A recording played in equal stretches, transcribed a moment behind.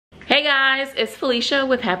Hey guys, it's Felicia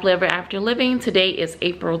with Happily Ever After Living. Today is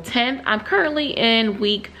April 10th. I'm currently in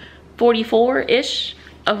week 44-ish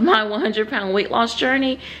of my 100-pound weight loss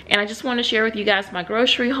journey, and I just want to share with you guys my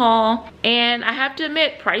grocery haul. And I have to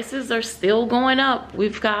admit, prices are still going up.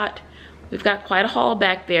 We've got quite a haul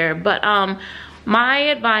back there. But my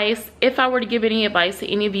advice, if I were to give any advice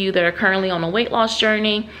to any of you that are currently on a weight loss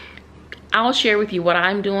journey, I'll share with you what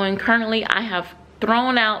I'm doing. Currently, I have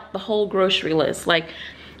thrown out the whole grocery list. Like,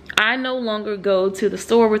 I no longer go to the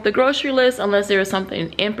store with the grocery list unless there is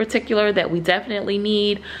something in particular that we definitely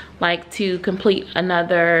need, like to complete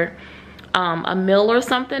another a meal or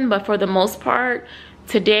something. But for the most part,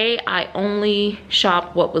 today I only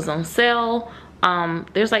shop what was on sale.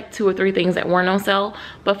 There's like 2 or 3 things that weren't on sale,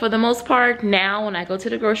 but for the most part now when I go to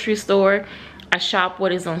the grocery store, I shop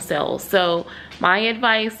what is on sale. So my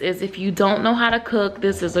advice is, if you don't know how to cook,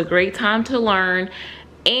 this is a great time to learn.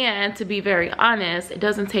 And to be very honest, it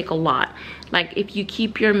doesn't take a lot. Like, if you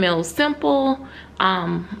keep your meals simple,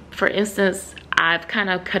 for instance, I've kind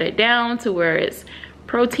of cut it down to where it's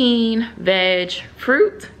protein, veg,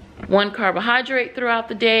 fruit, 1 carbohydrate throughout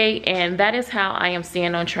the day, and that is how I am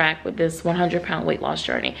staying on track with this 100-pound weight loss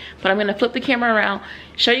journey. But I'm gonna flip the camera around,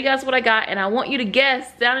 show you guys what I got, and I want you to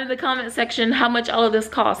guess down in the comment section how much all of this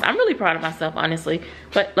costs. I'm really proud of myself, honestly,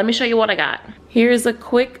 but let me show you what I got. Here's a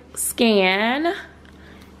quick scan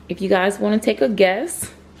if you guys want to take a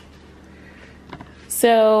guess.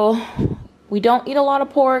 So we don't eat a lot of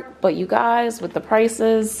pork, but you guys, with the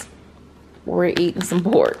prices, we're eating some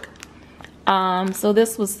pork. So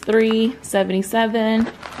this was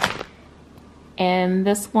 $3.77, and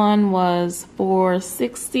this one was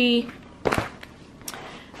 $4.60,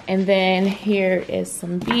 and then here is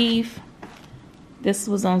some beef. This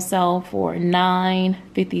was on sale for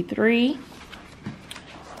 $9.53,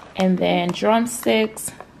 and then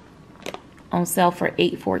drumsticks on sale for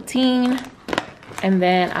 $8.14. And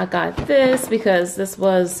then I got this because this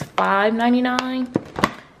was $5.99,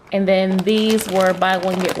 and then these were buy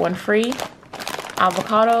one get one free.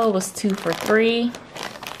 Avocado was 2 for $3.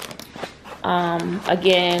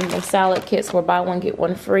 Again, the salad kits were buy one get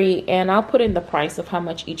one free, and I'll put in the price of how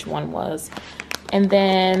much each one was. And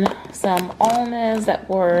then some almonds that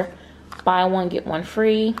were buy one get one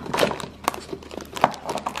free.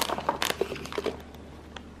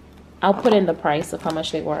 I'll put in the price of how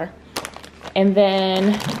much they were. And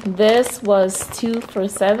then this was 2 for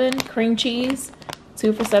 $7 cream cheese,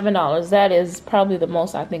 2 for $7. That is probably the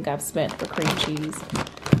most I think I've spent for cream cheese.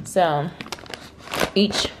 So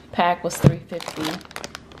each pack was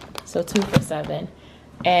 $3.50, so 2 for $7.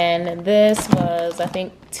 And this was, I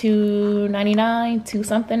think, $2.99, 2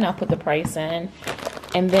 something. I'll put the price in.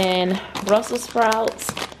 And then Brussels sprouts,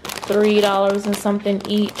 $3 and something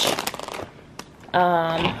each.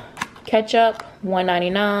 Ketchup,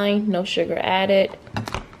 $1.99, no sugar added.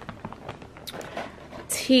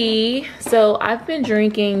 Tea, so I've been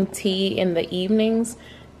drinking tea in the evenings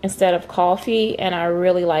instead of coffee, and I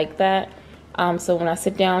really like that. So when I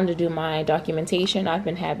sit down to do my documentation, I've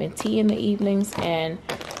been having tea in the evenings, and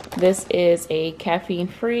this is a caffeine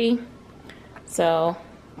free. So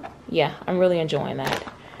yeah, I'm really enjoying that.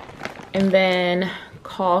 And then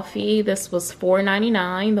coffee, this was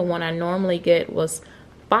 $4.99. The one I normally get was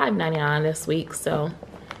 $5.99 this week, so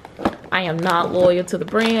I am not loyal to the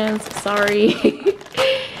brands, sorry.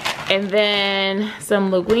 And then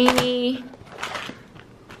some linguine,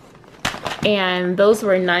 and those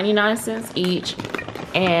were 99 cents each,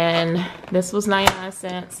 and this was 99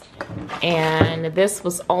 cents, and this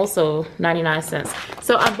was also 99 cents.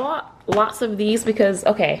 So I bought lots of these because,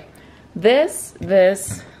 okay, this,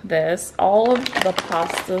 all of the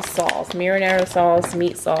pasta sauce, marinara sauce,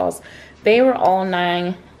 meat sauce, they were all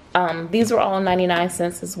these were all 99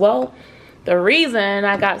 cents as well. The reason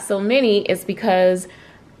I got so many is because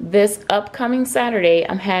this upcoming Saturday,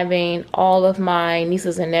 I'm having all of my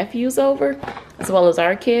nieces and nephews over, as well as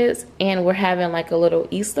our kids, and we're having like a little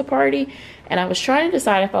Easter party. And I was trying to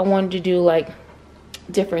decide if I wanted to do like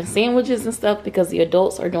different sandwiches and stuff, because the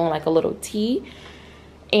adults are doing like a little tea.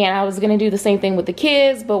 And I was gonna do the same thing with the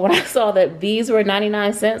kids, but when I saw that these were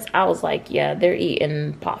 99 cents, I was like, yeah, they're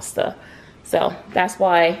eating pasta. So that's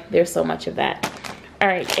why there's so much of that. All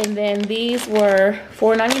right, and then these were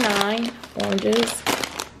 $4.99, oranges,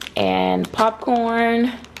 and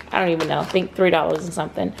popcorn, I don't even know, I think $3 and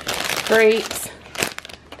something. Grapes,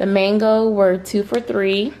 the mango were 2 for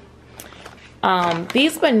 $3.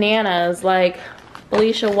 These bananas, like,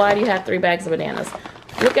 Felicia, why do you have 3 bags of bananas?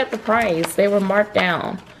 Look at the price, they were marked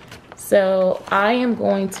down. So I am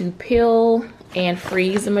going to peel and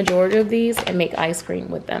freeze the majority of these and make ice cream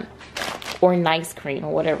with them, or nice cream,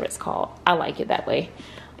 or whatever it's called. I like it that way.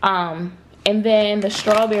 And then the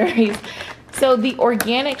strawberries. So the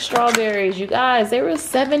organic strawberries, you guys, they were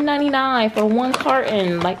 $7.99 for 1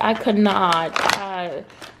 carton. Like, I could not.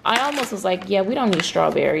 I almost was like, yeah, we don't need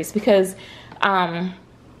strawberries, because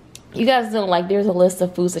you guys know, like, there's a list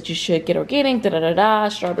of foods that you should get organic,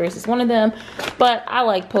 strawberries is one of them. But I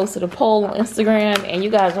like posted a poll on Instagram, and you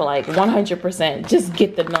guys are like 100% just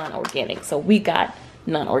get the non-organic. So we got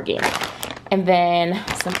non-organic. And then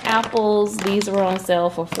some apples. These were on sale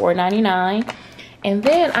for $4.99. And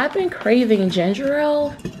then I've been craving ginger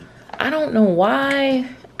ale. I don't know why.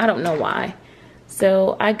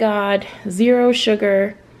 So I got 0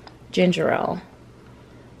 sugar ginger ale.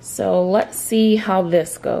 So let's see how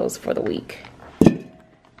this goes for the week.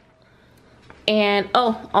 And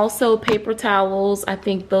oh, also paper towels. I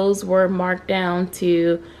think those were marked down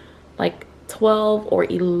to like $12 or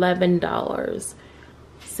 $11.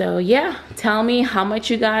 So yeah, tell me how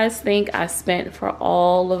much you guys think I spent for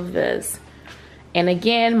all of this. And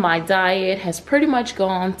again, my diet has pretty much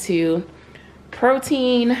gone to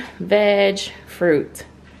protein, veg, fruit.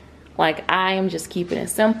 Like, I am just keeping it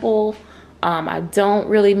simple. I don't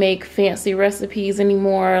really make fancy recipes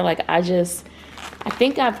anymore. Like, I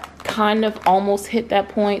think I've kind of almost hit that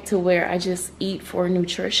point to where I just eat for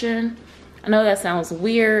nutrition. I know that sounds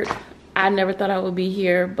weird. I never thought I would be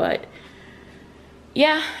here, but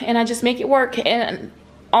yeah, and I just make it work. And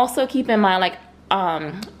also keep in mind, like,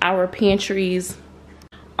 our pantries.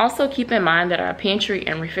 Also keep in mind that our pantry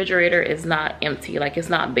and refrigerator is not empty, like, it's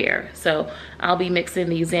not bare. So I'll be mixing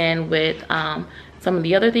these in with some of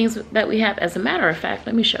the other things that we have. As a matter of fact,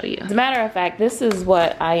 let me show you. As a matter of fact, this is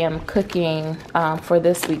what I am cooking for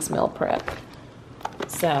this week's meal prep.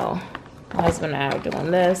 So my husband and I are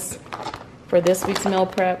doing this for this week's meal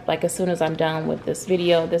prep. Like, as soon as I'm done with this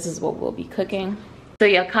video, this is what we'll be cooking. So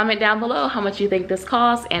yeah, comment down below how much you think this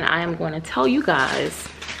costs, and I am going to tell you guys.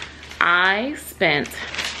 I spent,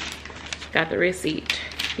 got the receipt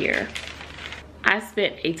here. I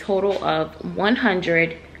spent a total of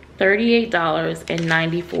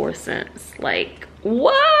 $138.94. Like,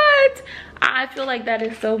 what? I feel like that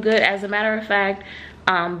is so good. As a matter of fact,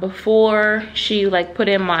 before she like put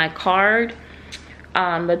in my card,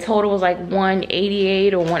 the total was like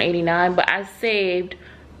 $188 or $189, but I saved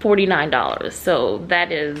 $49. So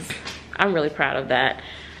that is, I'm really proud of that,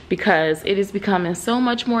 because it is becoming so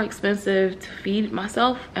much more expensive to feed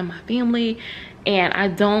myself and my family, and I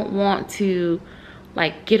don't want to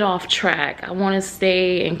like get off track. I want to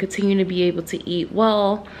stay and continue to be able to eat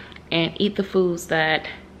well and eat the foods that,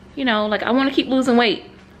 you know, like, I want to keep losing weight.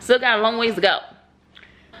 Still got a long ways to go.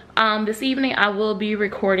 This evening I will be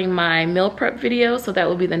recording my meal prep video, so that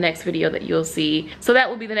will be the next video that you'll see. So that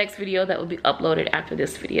will be the next video that will be uploaded after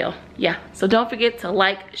this video. Yeah, so don't forget to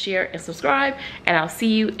like, share, and subscribe, and I'll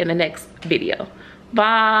see you in the next video.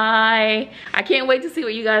 Bye. I can't wait to see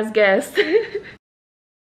what you guys guessed.